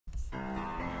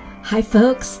Hi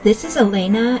folks, this is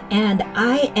Elena and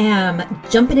I am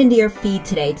jumping into your feed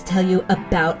today to tell you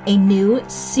about a new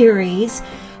series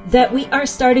that we are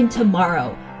starting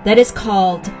tomorrow that is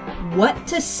called What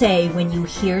to Say When You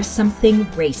Hear Something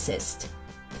Racist.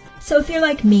 So if you're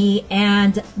like me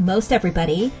and most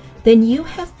everybody, then you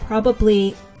have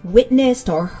probably witnessed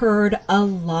or heard a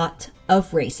lot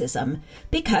of racism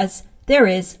because there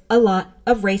is a lot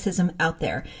of racism out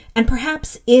there. And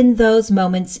perhaps in those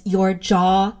moments, your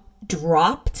jaw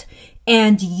dropped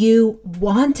and you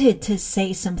wanted to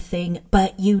say something,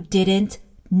 but you didn't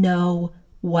know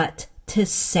what to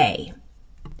say.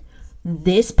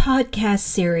 This podcast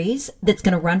series that's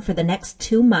going to run for the next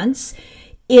 2 months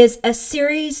is a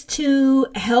series to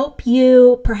help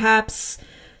you perhaps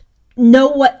know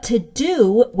what to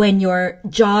do when your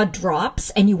jaw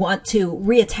drops and you want to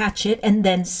reattach it and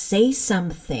then say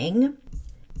something.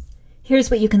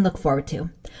 Here's what you can look forward to.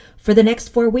 For the next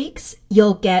 4 weeks,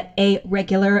 you'll get a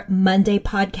regular Monday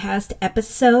podcast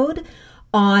episode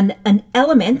on an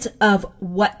element of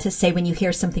what to say when you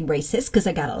hear something racist, because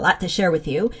I got a lot to share with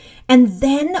you. And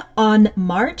then on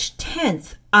March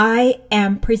 10th, I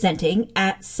am presenting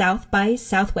at South by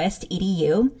Southwest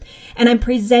EDU, and I'm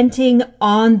presenting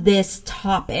on this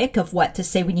topic of what to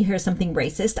say when you hear something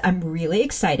racist. I'm really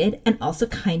excited and also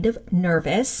kind of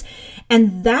nervous.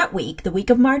 And that week, the week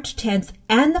of March 10th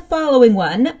and the following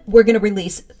one, we're going to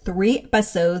release 3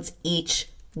 episodes each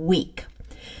week.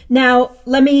 Now,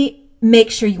 let me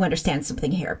make sure you understand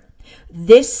something here.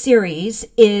 This series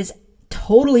is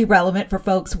totally relevant for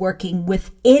folks working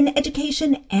within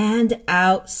education and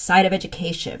outside of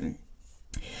education.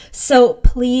 So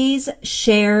please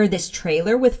share this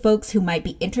trailer with folks who might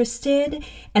be interested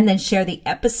and then share the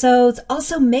episodes.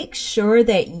 Also make sure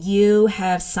that you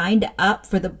have signed up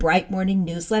for the Bright Morning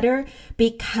newsletter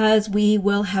because we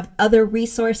will have other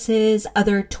resources,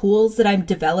 other tools that I'm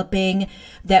developing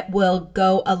that will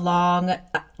go along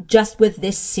just with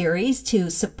this series to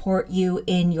support you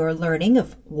in your learning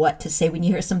of what to say when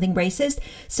you hear something racist.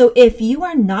 So if you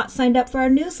are not signed up for our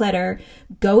newsletter,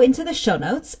 go into the show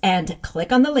notes and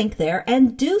click on the link there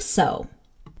and do so.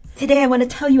 Today, I want to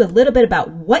tell you a little bit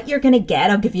about what you're going to get.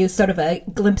 I'll give you sort of a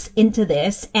glimpse into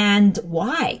this and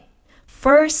why.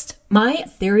 First, my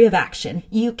theory of action.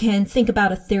 You can think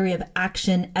about a theory of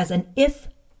action as an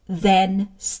if-then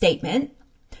statement.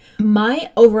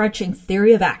 My overarching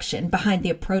theory of action behind the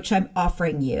approach I'm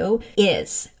offering you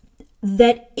is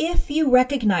that if you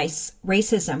recognize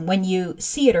racism when you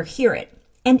see it or hear it,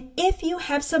 and if you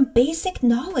have some basic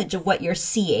knowledge of what you're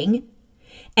seeing,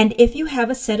 and if you have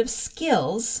a set of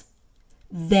skills,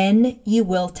 then you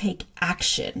will take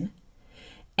action.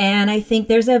 And I think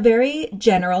there's a very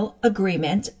general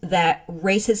agreement that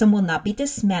racism will not be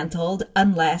dismantled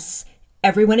unless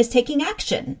everyone is taking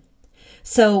action.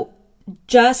 So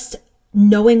just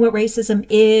knowing what racism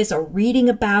is or reading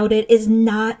about it is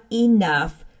not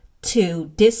enough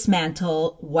to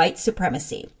dismantle white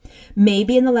supremacy.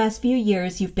 Maybe in the last few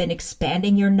years, you've been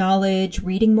expanding your knowledge,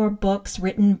 reading more books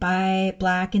written by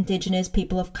Black, Indigenous,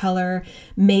 people of color.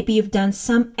 Maybe you've done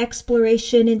some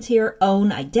exploration into your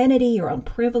own identity, your own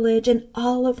privilege, and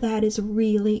all of that is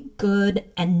really good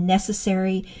and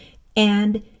necessary,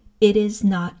 and it is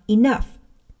not enough.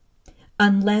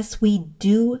 Unless we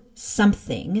do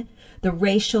something, the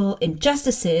racial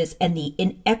injustices and the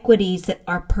inequities that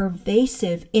are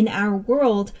pervasive in our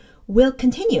world will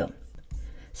continue.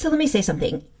 So let me say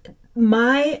something.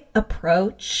 My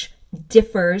approach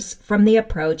differs from the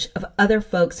approach of other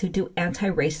folks who do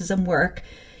anti-racism work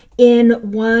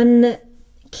in one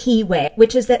key way,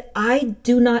 which is that I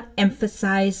do not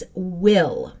emphasize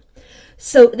will.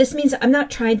 So this means I'm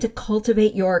not trying to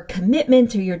cultivate your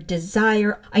commitment or your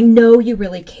desire. I know you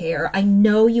really care. I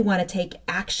know you want to take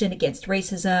action against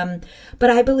racism,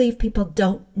 but I believe people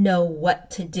don't know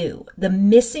what to do. The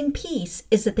missing piece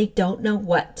is that they don't know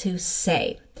what to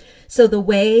say. So the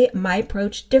way my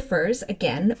approach differs,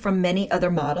 again, from many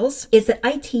other models, is that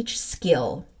I teach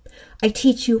skill. I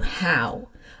teach you how.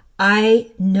 I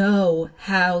know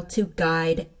how to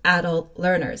guide adult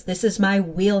learners. This is my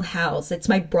wheelhouse. It's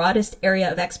my broadest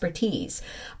area of expertise.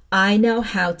 I know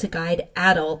how to guide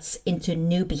adults into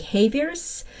new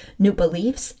behaviors, new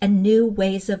beliefs, and new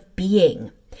ways of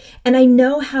being. And I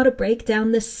know how to break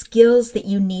down the skills that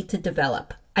you need to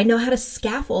develop. I know how to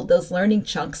scaffold those learning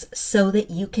chunks so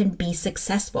that you can be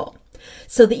successful,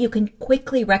 so that you can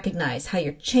quickly recognize how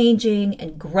you're changing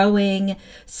and growing,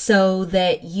 so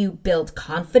that you build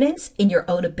confidence in your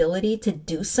own ability to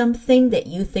do something that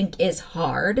you think is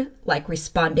hard, like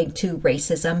responding to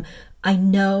racism. I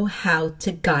know how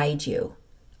to guide you.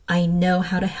 I know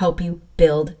how to help you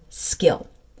build skill.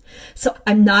 So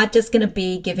I'm not just going to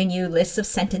be giving you lists of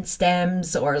sentence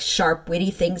stems or sharp,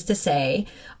 witty things to say.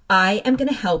 I am going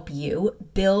to help you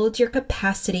build your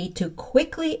capacity to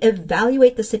quickly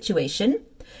evaluate the situation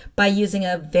by using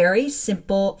a very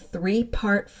simple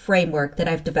 3-part framework that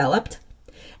I've developed,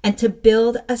 and to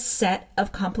build a set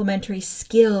of complementary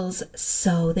skills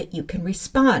so that you can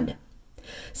respond,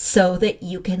 so that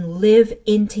you can live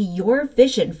into your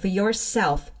vision for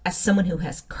yourself as someone who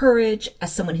has courage,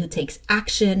 as someone who takes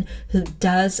action, who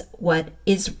does what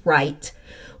is right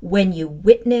when you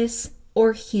witness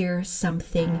or hear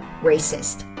something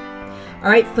racist. All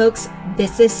right, folks,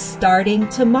 this is starting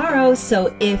tomorrow.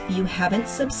 So if you haven't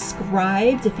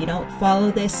subscribed, if you don't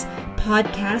follow this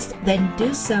podcast, then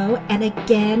do so. And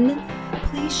again,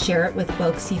 please share it with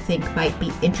folks you think might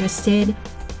be interested.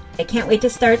 I can't wait to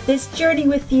start this journey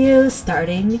with you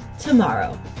starting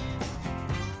tomorrow.